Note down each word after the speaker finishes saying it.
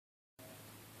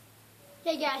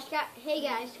Hey guys,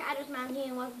 Skyler's Man here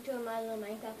and welcome to my little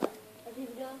Minecraft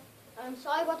video. I'm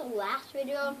sorry about the last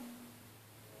video.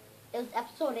 It was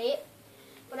episode 8,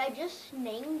 but I just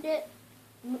named it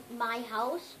My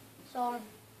House, so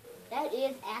that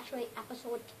is actually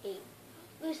episode 8.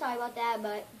 Really sorry about that,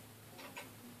 but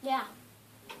yeah.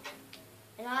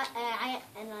 And I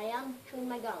am chewing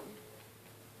my gum.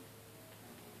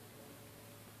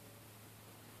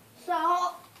 So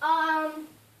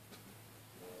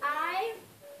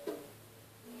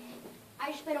I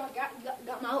just spit on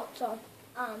got out, so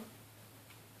I'm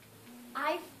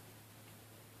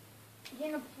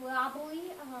gonna probably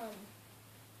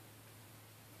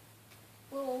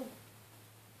will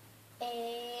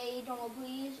a drum roll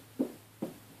please.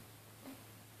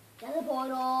 Nether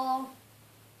portal.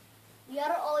 You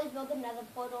gotta always build a nether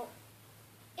portal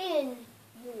in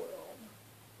your world.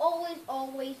 Always,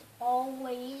 always,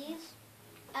 always.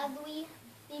 Every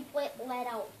secret let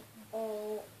out.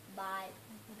 Oh my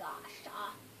gosh.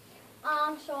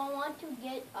 So I want to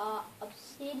get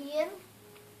obsidian.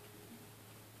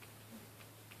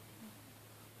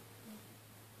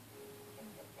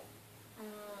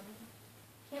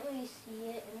 Can't really see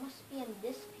it. It must be in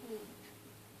this page.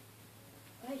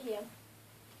 Right here.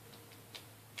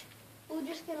 We're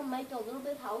just gonna make a little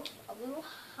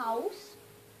house.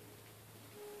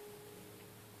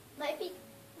 Might be.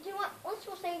 Do you want? Let's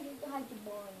just say hi to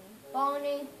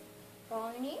Bonnie.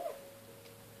 Bonnie.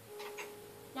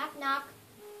 Knock knock.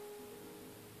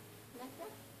 Knock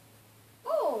knock.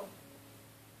 Oh.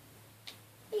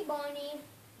 Hey Bonnie.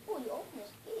 Oh, you open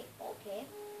this gate. Okay.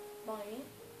 Bonnie.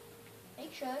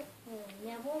 Make sure you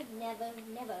never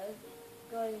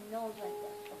go your nose like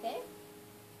this. Okay.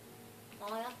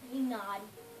 Oh, he nod.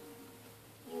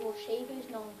 He will shave his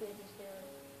nose because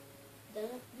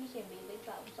he's gonna be a big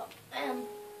problem. So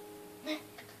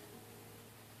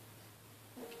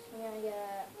we're gonna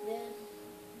get this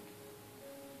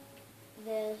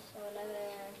or whatever.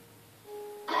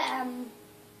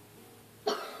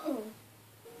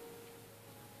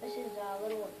 This is a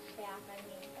little shack I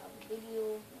made a video,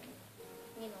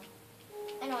 you know.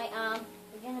 Anyway,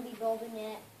 we're gonna be building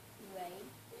it right.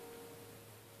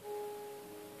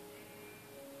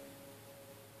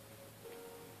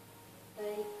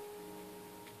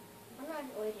 I'm not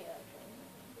really here actually.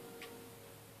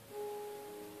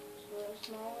 So a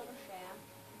small little shack.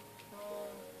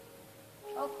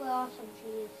 I'll clear off some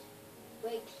trees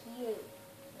right here.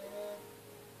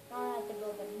 Now I have to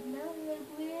build another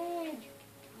bridge.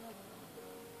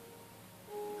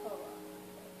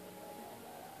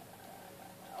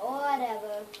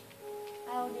 Whatever.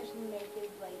 I'll just make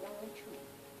it right on the tree.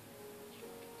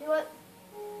 Do it.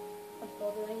 Let's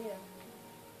build it right here.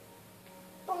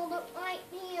 Hold it right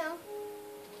here.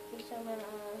 Okay, so I'm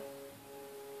gonna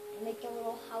make a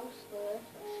little house first,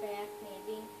 a shack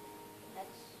maybe.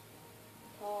 That's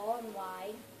tall and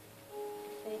wide.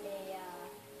 Fit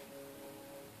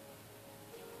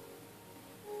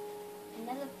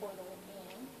another portal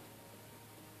in.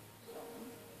 So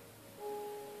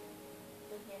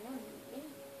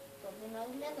build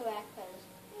another netherrack because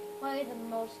what are the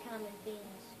most common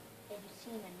things that you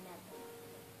see in a nether?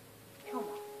 Come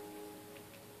on.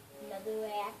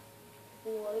 Netherrack,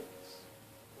 quartz,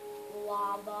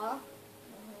 lava.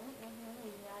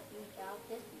 You got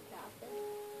this.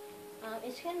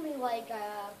 It's gonna be like I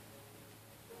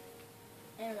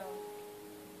don't know,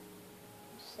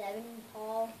 7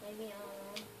 tall, maybe, I don't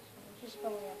know. I'm just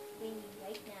probably a 3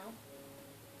 right now.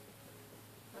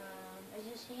 As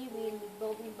you see, we're gonna be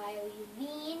building by a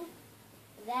ravine.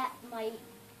 That might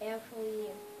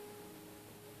actually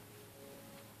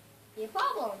be a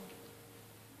problem.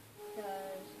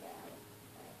 Because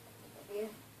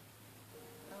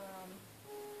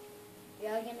we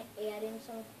are gonna add in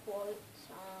some quartz.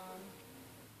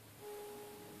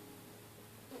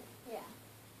 Yeah.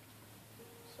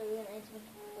 So we're gonna add some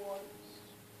quartz,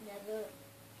 nether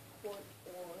quartz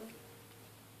ore.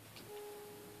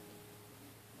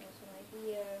 There's some right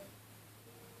here.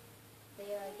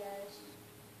 There, I guess.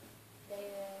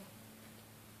 There.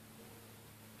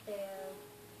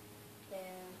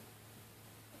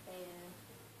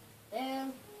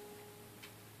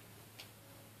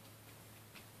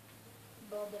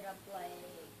 Build it up like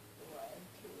 1,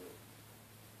 2,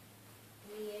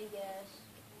 3, I guess.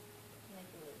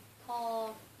 Make it really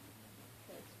tall.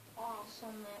 It's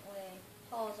awesome that way.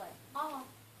 Tall is like, oh,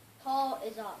 tall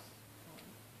is us.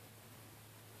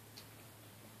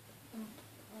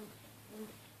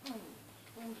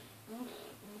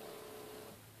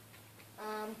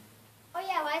 Oh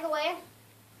yeah, by the way,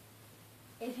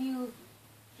 if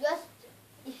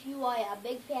you are a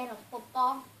big fan of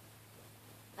football,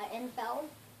 NFL,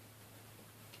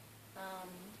 Um,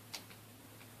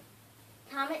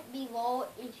 comment below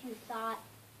if you thought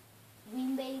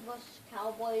Green Bay vs.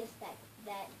 Cowboys,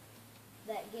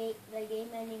 the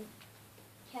game-ending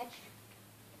catch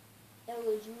that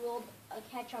was ruled a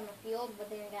catch on the field, but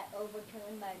then it got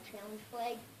overturned by a challenge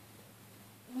flag.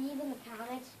 Leave in the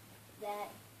comments that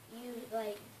you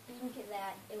think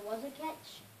that it was a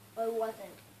catch or it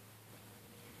wasn't.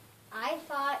 I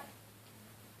thought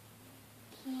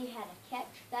he had a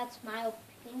catch. That's my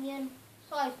opinion.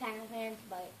 So I was Packers fans,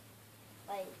 but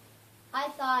I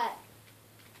thought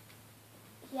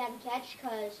he had a catch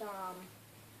because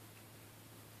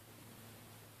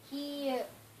he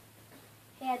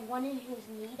had one in his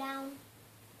knee down,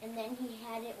 and then he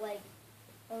had it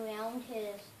around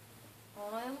his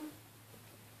arm.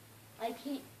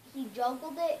 He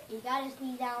juggled it. He got his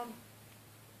knee down,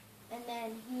 and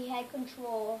then he had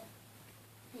control.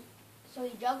 So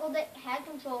he juggled it, had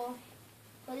control,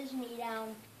 put his knee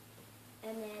down,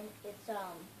 and then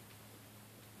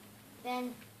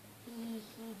then he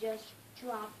just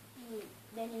dropped.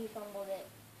 Then he fumbled it.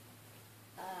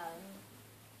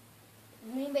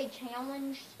 Green Bay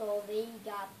challenged, so they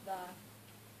got the.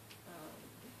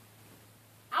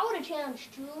 I would have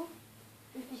challenged too,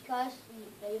 just because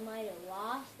they might have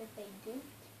lost if they didn't.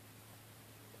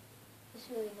 This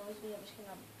really annoys me. I'm just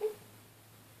gonna. Boop.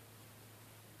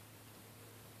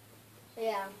 So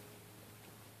yeah,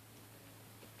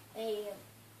 they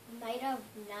might have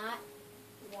not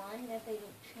won if they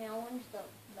didn't challenge the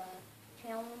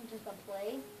challenge is the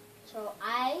play. So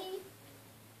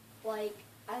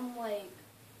I'm like,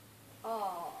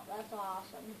 oh, that's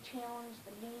awesome. The challenge,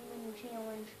 the game-winning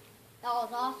challenge, that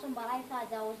was awesome, but I thought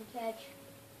that was a catch.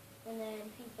 And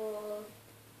then people,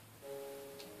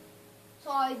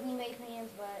 sorry Green Bay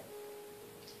fans, but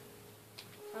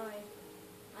sorry.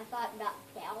 I thought that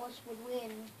Dallas would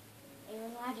win.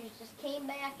 Aaron Rodgers just came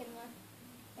back in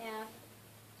the half.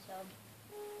 So,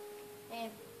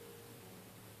 and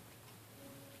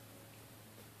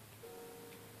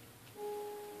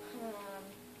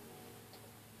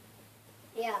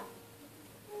yeah.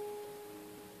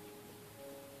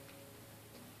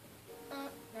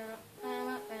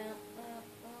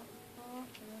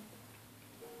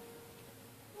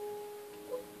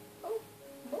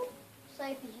 So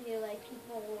if you hear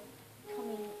people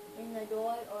coming in the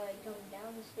door or coming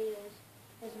down the stairs,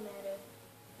 doesn't matter.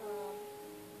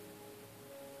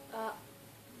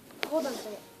 Hold on a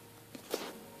second.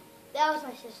 That was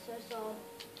my sister, so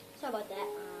sorry about that.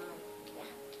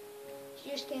 Yeah. She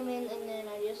just came in and then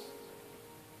I just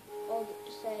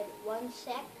said 1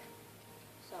 sec.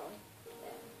 So,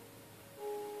 yeah.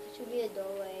 It should be a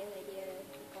doorway right here,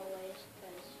 like always,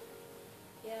 because,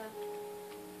 yeah.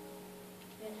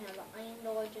 We're gonna have an iron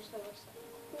door just so it's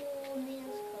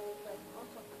coolness, because it's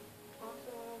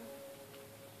awesome.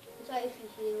 I'm sorry if you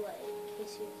hear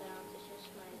hissing sounds, it's just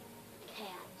my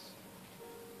cats.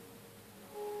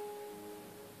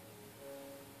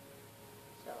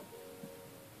 So,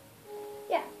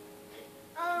 yeah.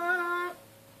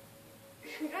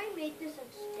 Should I make this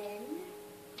extend?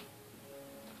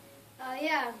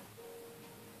 Yeah.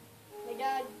 My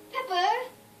dog, Pepper.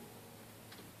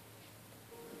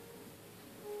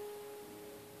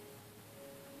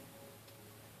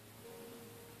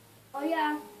 Oh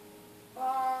yeah.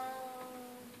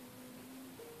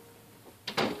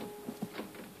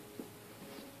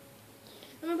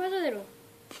 Ano pasadero?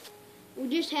 We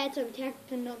just had some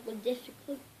technical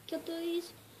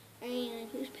difficulties, and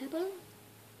who's Pepper?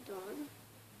 Dog.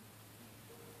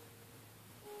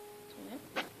 Yeah.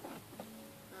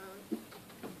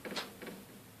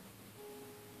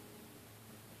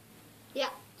 Yeah.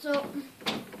 So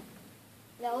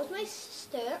that was my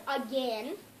sister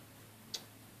again.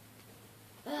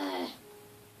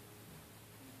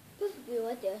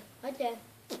 Right there. Right there.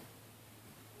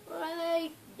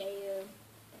 Right there.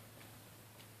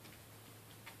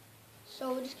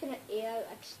 So we're just gonna add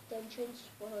extensions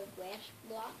for her grass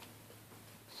block.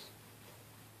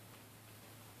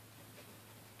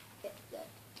 Okay, good.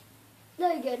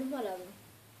 Very good, whatever.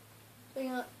 So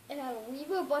you're gonna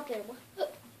leave a button.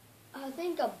 I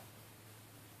think a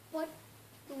butt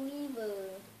lever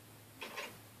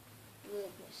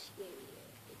would be scary.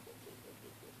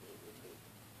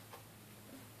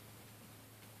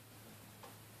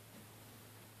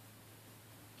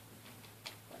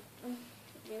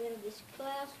 Get rid of this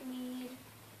glass weed.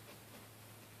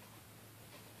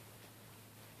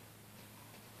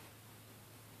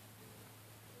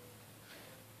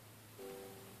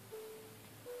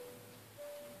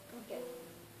 Okay.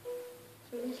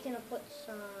 So we're just gonna put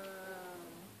some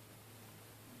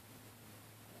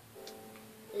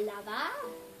lava.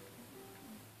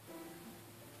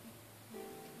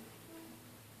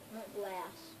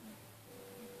 glass.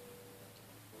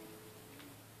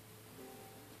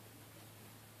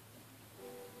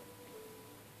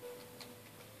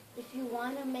 If you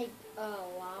want to make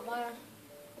lava,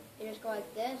 you just go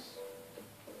like this.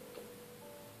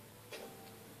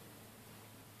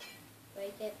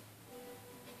 Break it.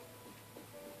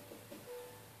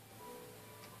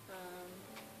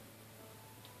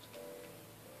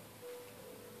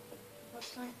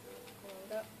 What's that?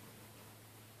 Hold up.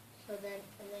 So then,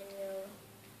 and then you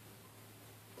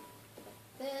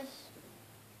like this.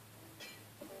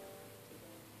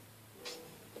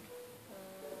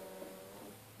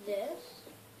 This.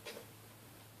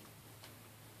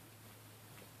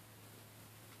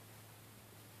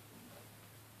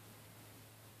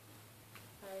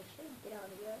 I should get out of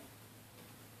here.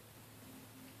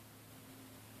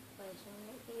 Place one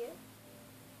right here.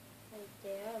 Right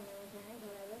there, and then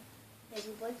whatever.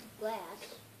 Maybe break the glass.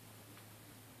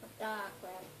 Ah,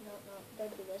 crap. No,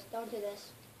 don't do this. Don't do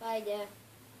this. Bye, there.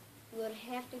 You would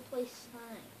have to place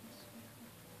signs.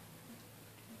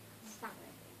 Signs.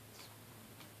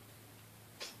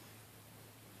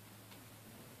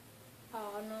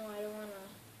 Oh, no, I don't want to.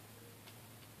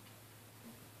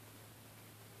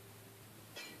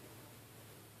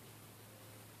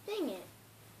 Dang it.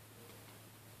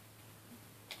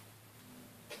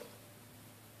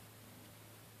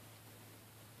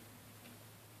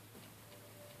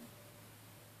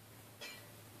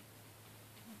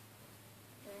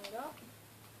 There we go.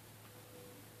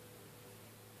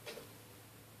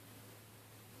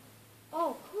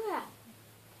 Oh, crap.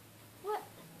 What?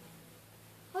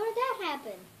 How did that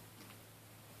happen?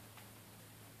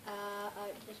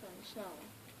 This one,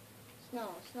 snow.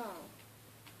 Snow.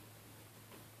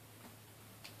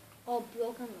 Oh,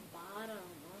 broke on the bottom.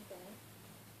 Okay.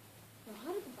 Well,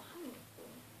 how did the bottom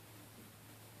break?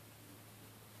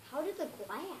 How did the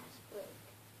glass break?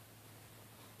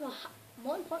 Well,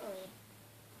 more importantly,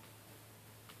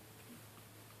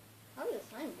 how did the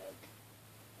sign break?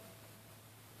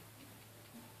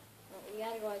 Well, we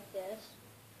gotta go like this.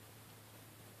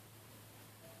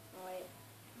 Oh wait,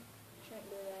 shouldn't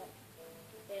do that.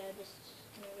 Yeah, just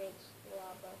generates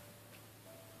lava.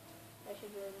 I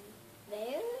should do it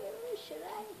there. Should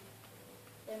I?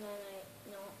 Then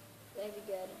no, that'd be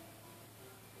good.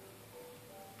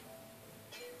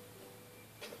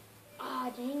 Ah,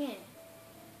 dang it.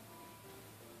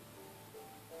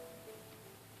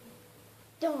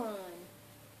 Done.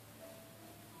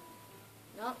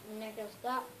 Nope, I'm not gonna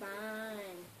stop.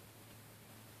 Fine.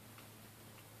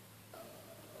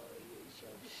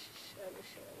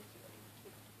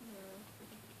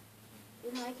 You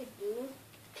know what I could do?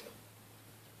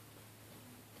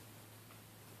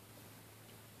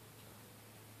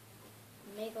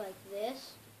 Make like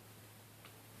this.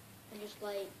 And just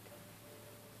like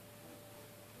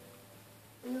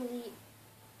really.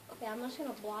 Okay, I'm just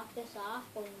gonna block this off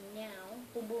for now.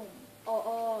 Boom, boom.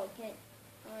 Oh, can't.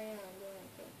 Oh yeah, I'm doing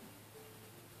it.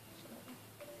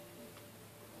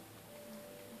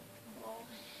 Oh.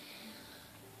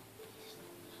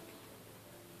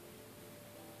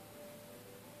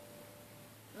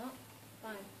 No,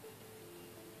 fine.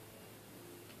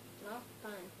 No,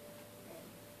 fine. Okay.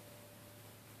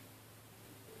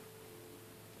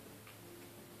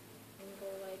 And go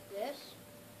like this.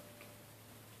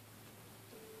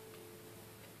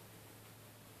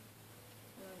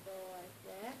 And go like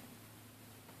that.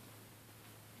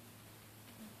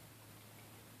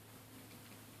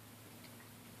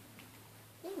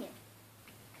 Dang it.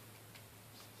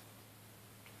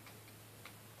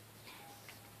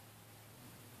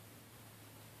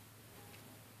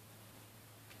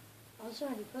 Oh, it's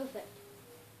already perfect.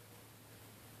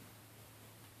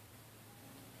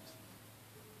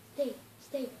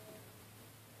 Stay.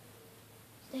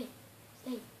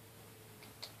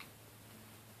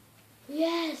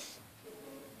 Yes!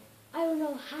 I don't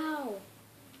know how.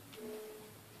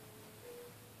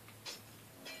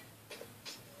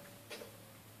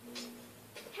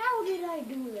 How did I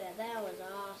do that? That was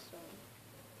awesome.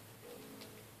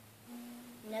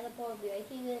 Another part will be right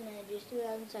here, and I just do it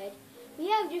outside. We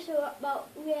have just about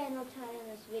ran out of time in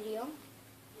this video.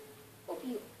 Hope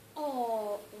you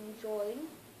all enjoyed.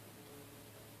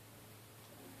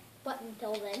 But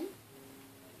until then,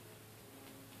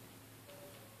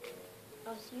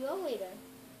 I'll see you all later.